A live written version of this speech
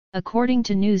According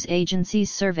to news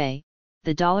agencies' survey,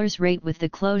 the dollar's rate with the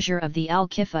closure of the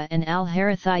Al-Kifa and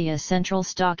Al-Harithaya central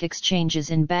stock exchanges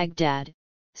in Baghdad,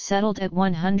 settled at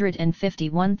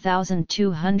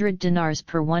 151,200 dinars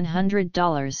per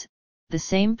 $100, the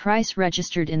same price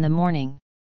registered in the morning.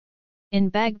 In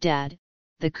Baghdad,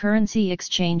 the currency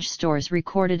exchange stores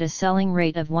recorded a selling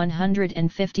rate of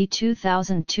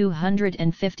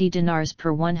 152,250 dinars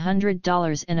per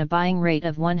 $100 and a buying rate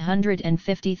of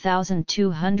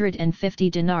 150,250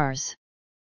 dinars.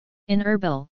 In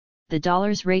Erbil, the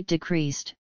dollar's rate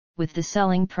decreased, with the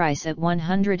selling price at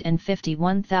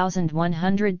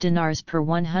 151,100 dinars per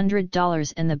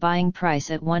 $100 and the buying price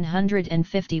at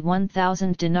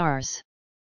 151,000 dinars.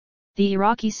 The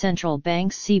Iraqi Central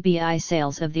Bank's CBI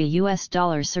sales of the US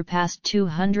dollar surpassed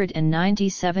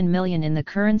 $297 million in the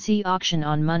currency auction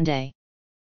on Monday.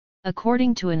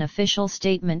 According to an official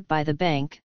statement by the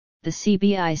bank, the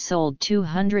CBI sold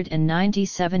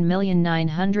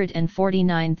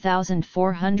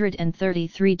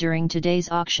 $297,949,433 during today's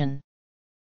auction.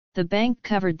 The bank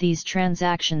covered these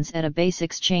transactions at a base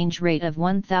exchange rate of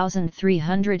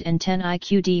 1,310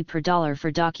 IQD per dollar for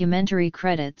documentary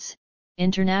credits,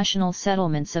 international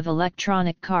settlements of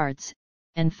electronic cards,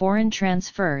 and foreign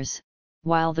transfers,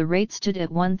 while the rate stood at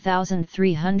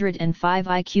 1,305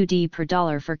 IQD per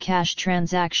dollar for cash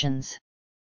transactions.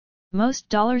 Most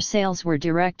dollar sales were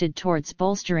directed towards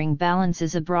bolstering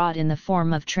balances abroad in the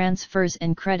form of transfers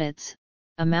and credits,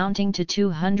 amounting to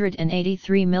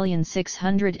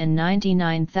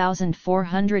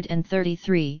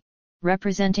 283,699,433,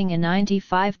 representing a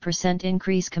 95%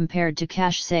 increase compared to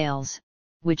cash sales,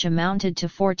 which amounted to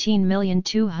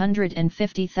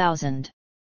 14,250,000.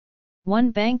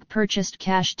 One bank purchased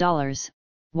cash dollars,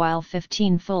 while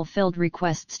 15 fulfilled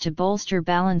requests to bolster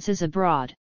balances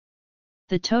abroad.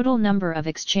 The total number of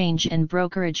exchange and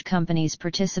brokerage companies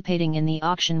participating in the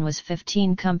auction was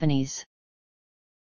 15 companies.